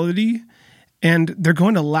quality, and they're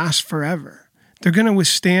going to last forever. They're going to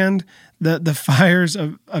withstand the fires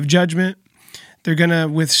of judgment. They're going to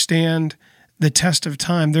withstand the test of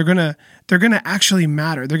time. They're going to actually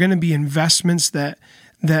matter. They're going to be investments that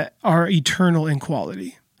are eternal in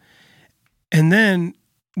quality. And then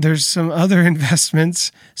there's some other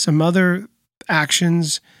investments, some other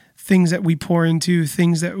actions, things that we pour into,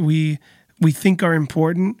 things that we think are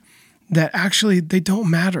important that actually they don't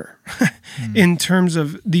matter in terms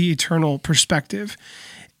of the eternal perspective.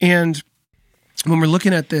 And when we're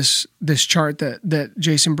looking at this chart that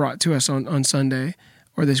Jason brought to us on Sunday,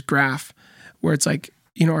 or this graph where it's like,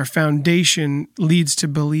 our foundation leads to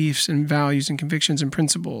beliefs and values and convictions and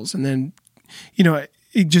principles. And then,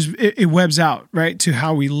 it webs out, right, to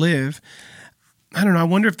how we live. I don't know. I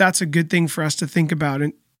wonder if that's a good thing for us to think about.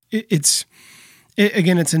 And it's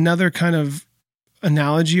another kind of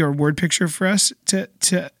analogy or word picture for us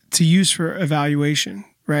to use for evaluation,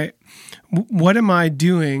 right? What am I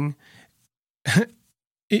doing? How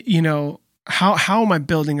am I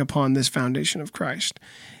building upon this foundation of Christ?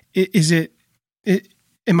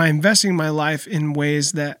 Am I investing my life in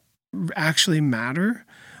ways that actually matter?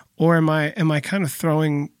 Or am I kind of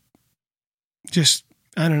throwing just,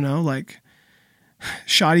 I don't know, like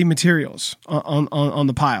shoddy materials on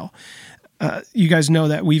the pile? You guys know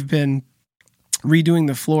that we've been redoing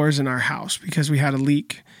the floors in our house because we had a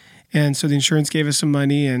leak. And so the insurance gave us some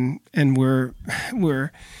money, and we're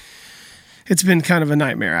it's been kind of a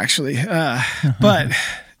nightmare, actually. But,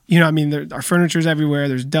 our furniture's everywhere.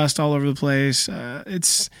 There's dust all over the place.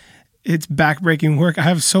 It's backbreaking work. I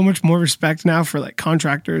have so much more respect now for like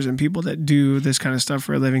contractors and people that do this kind of stuff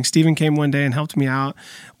for a living. Steven came one day and helped me out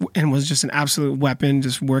and was just an absolute weapon,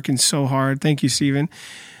 just working so hard. Thank you, Steven.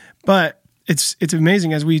 But it's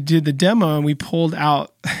amazing, as we did the demo and we pulled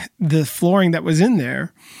out the flooring that was in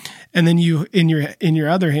there, and then you in your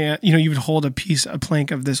other hand, you would hold a plank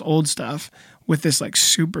of this old stuff with this like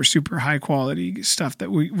super, super high quality stuff that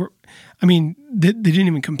they didn't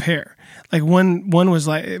even compare. Like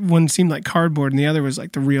one seemed like cardboard and the other was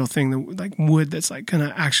like the real thing, like wood that's like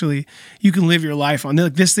gonna actually, you can live your life on.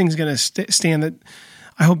 Like, this thing's gonna stand that.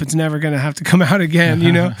 I hope it's never gonna have to come out again,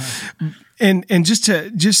 and just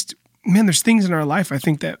man, there's things in our life, I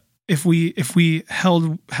think, that if we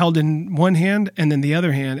held in one hand and then the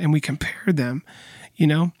other hand and we compared them,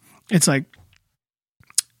 it's like,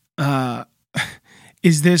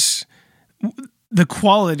 is this the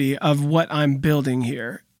quality of what I'm building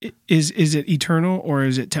here? Is it eternal or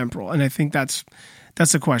is it temporal? And I think that's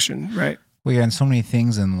the question, right? Well, yeah, and so many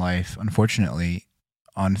things in life, unfortunately,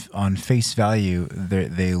 on face value,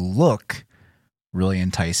 they look really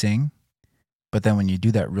enticing, but then when you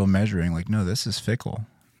do that real measuring, like, no, this is fickle.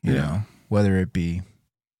 You know, whether it be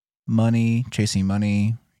money, chasing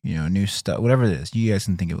money, new stuff, whatever it is, you guys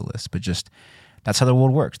can think of a list, but just that's how the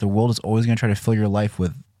world works. The world is always going to try to fill your life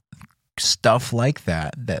with stuff like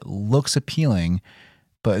that looks appealing,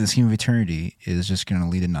 but in the scheme of eternity is just going to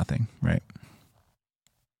lead to nothing, right?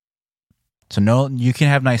 So no, you can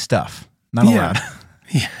have nice stuff, not allowed.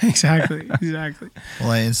 Yeah, exactly.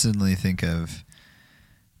 Well, I instantly think of,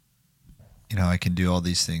 I can do all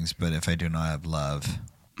these things, but if I do not have love,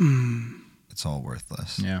 it's all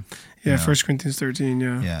worthless. Yeah. Yeah, 1 Corinthians 13,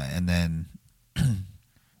 yeah. Yeah, and then,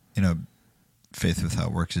 faith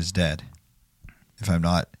without works is dead. If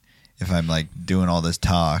I'm like doing all this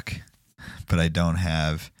talk, but I don't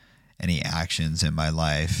have any actions in my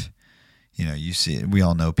life, you see, we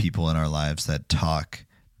all know people in our lives that talk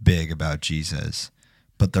big about Jesus,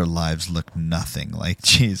 but their lives look nothing like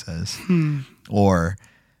Jesus. Or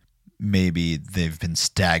maybe they've been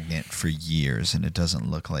stagnant for years and it doesn't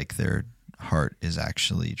look like their heart is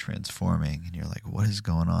actually transforming. And you're like, what is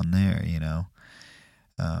going on there?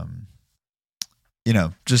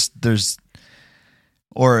 Just there's,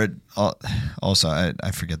 or also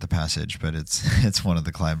I forget the passage, but it's one of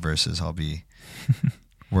the climb verses. I'll be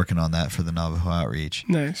working on that for the Navajo outreach.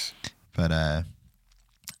 Nice. But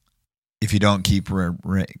if you don't keep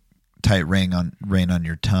tight rein on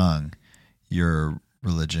your tongue, your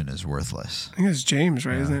religion is worthless. I think it's James,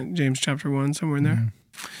 right? Yeah. Isn't it James chapter 1 somewhere in there?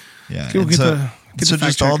 Mm-hmm. Yeah. So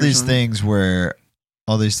just all these things where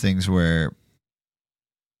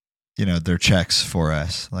they're checks for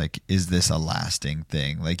us. Like, is this a lasting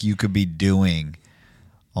thing? Like, you could be doing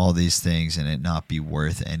all these things and it not be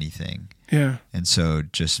worth anything. Yeah. And so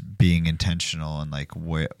just being intentional and like,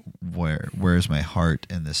 where's my heart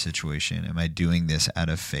in this situation? Am I doing this out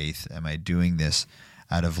of faith? Am I doing this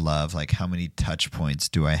out of love? Like, how many touch points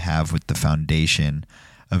do I have with the foundation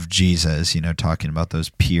of Jesus? Talking about those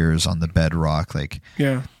piers on the bedrock. Like,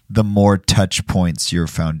 yeah, the more touch points your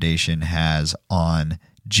foundation has on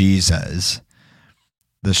Jesus,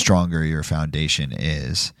 the stronger your foundation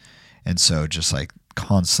is. And so just like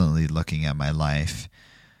constantly looking at my life,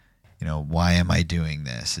 why am I doing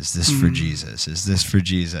this? Is this for Jesus? Is this for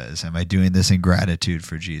Jesus? Am I doing this in gratitude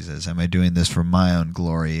for Jesus? Am I doing this for my own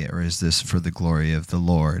glory, or is this for the glory of the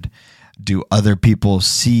Lord? Do other people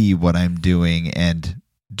see what I'm doing, and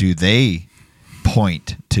do they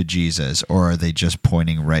point to Jesus, or are they just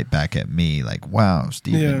pointing right back at me? Like, wow,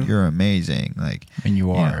 Stephen, you're amazing. Like, and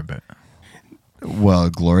you are, but well,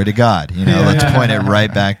 glory to God. Let's point it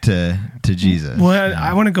right back to Jesus. Well,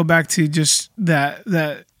 I want to go back to just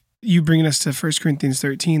that you bringing us to 1 Corinthians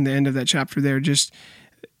 13, the end of that chapter there. Just,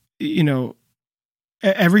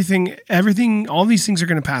 everything, all these things are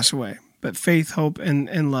going to pass away, but faith, hope,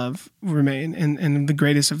 and love remain. And the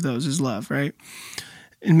greatest of those is love, right?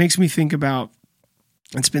 It makes me think about,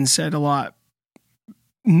 it's been said a lot,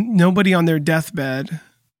 nobody on their deathbed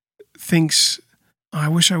thinks, I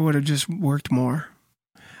wish I would have just worked more.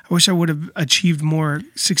 I wish I would have achieved more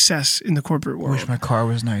success in the corporate world. I wish my car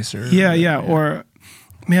was nicer. Yeah. Or,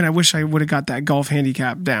 man, I wish I would have got that golf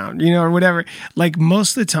handicap down, or whatever. Like,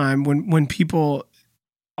 most of the time when people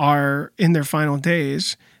are in their final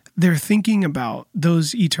days, they're thinking about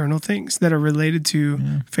those eternal things that are related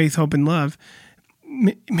to faith, hope, and love.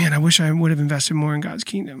 Man, I wish I would have invested more in God's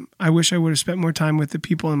kingdom. I wish I would have spent more time with the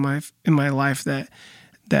people in my life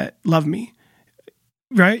that love me.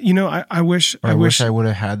 Right? I wish I would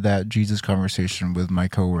have had that Jesus conversation with my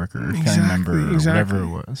coworker, family member, or whatever it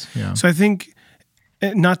was. Yeah. So I think,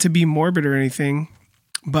 not to be morbid or anything,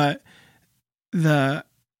 but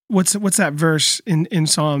what's that verse in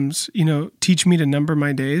Psalms? Teach me to number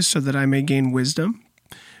my days so that I may gain wisdom.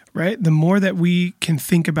 Right? The more that we can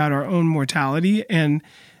think about our own mortality and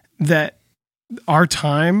that our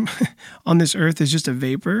time on this earth is just a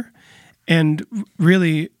vapor, and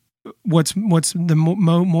really what's the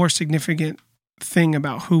more significant thing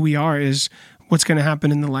about who we are is what's going to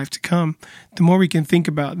happen in the life to come. The more we can think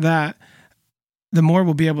about that, the more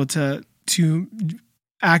we'll be able to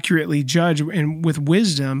accurately judge and with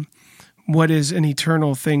wisdom what is an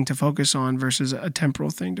eternal thing to focus on versus a temporal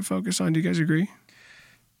thing to focus on. Do you guys agree?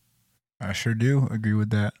 I sure do agree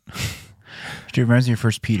with that. It reminds me of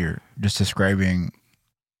 1 Peter, just describing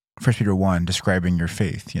 1 Peter 1, describing your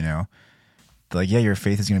faith, Like, your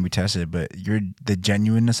faith is going to be tested, but the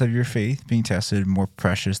genuineness of your faith being tested, more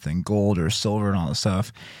precious than gold or silver and all that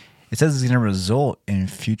stuff. It says it's going to result in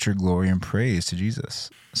future glory and praise to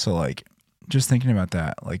Jesus. So, like, just thinking about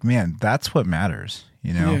that, like, man, that's what matters,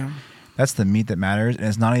 Yeah. That's the meat that matters, and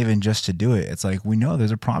it's not even just to do it. It's like, we know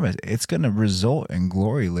there's a promise. It's going to result in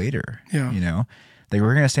glory later, Like,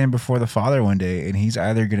 we're going to stand before the Father one day, and he's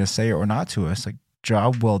either going to say it or not to us, like,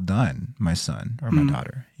 job well done, my son or my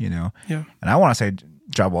daughter, Yeah. And I want to say,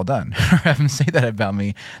 job well done, or have him say that about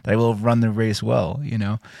me, that I will run the race well,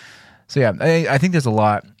 So, yeah, I think there's a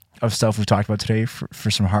lot of stuff we've talked about today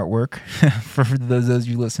for some heart work for those of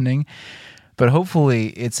you listening. But hopefully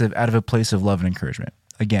it's out of a place of love and encouragement.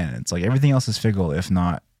 Again, it's like everything else is fickle if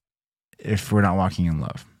if we're not walking in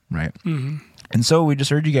love, right? Mm-hmm. And so we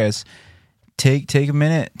just urge you guys, take a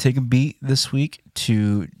minute, take a beat this week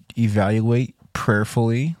to evaluate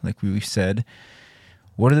prayerfully, like we said.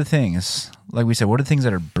 What are the things, like we said, what are the things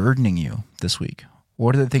that are burdening you this week?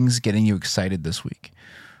 What are the things getting you excited this week?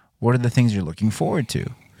 What are the things you're looking forward to?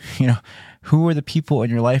 Who are the people in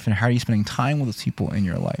your life, and how are you spending time with those people in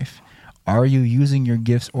your life? Are you using your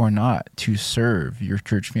gifts or not to serve your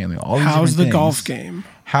church family? How's the golf game?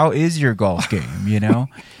 How is your golf game,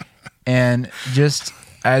 And just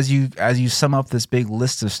as you sum up this big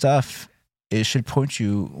list of stuff, it should point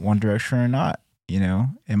you one direction or not.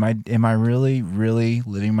 Am I really, really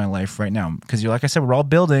living my life right now? Because like I said, we're all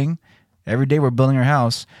building. Every day we're building our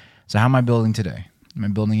house. So how am I building today? Am I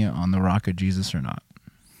building it on the rock of Jesus or not?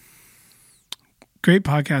 Great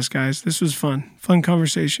podcast, guys. This was fun. Fun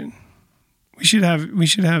conversation. We should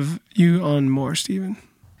have you on more, Stephen.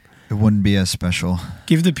 It wouldn't be as special.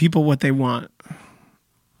 Give the people what they want.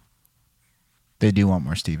 They do want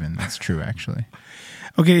more, Stephen. That's true, actually.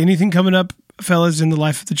 Okay, anything coming up, fellas, in the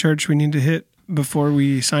life of the church we need to hit before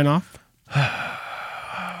we sign off?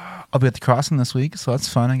 I'll be at the crossing this week, so that's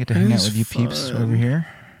fun. I get to hang out with you peeps over here.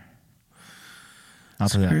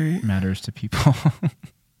 Not that matters to people.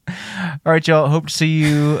 All right, y'all. Hope to see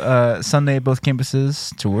you Sunday at both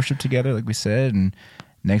campuses to worship together, like we said, and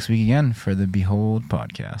next week again for the Behold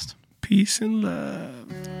podcast. Peace and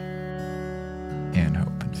love. And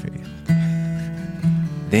hope and faith.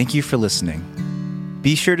 Thank you for listening.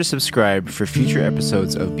 Be sure to subscribe for future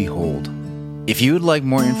episodes of Behold. If you would like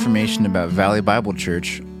more information about Valley Bible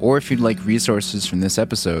Church, or if you'd like resources from this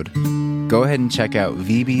episode, go ahead and check out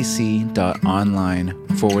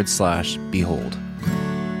vbc.online/behold.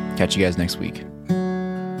 Catch you guys next week.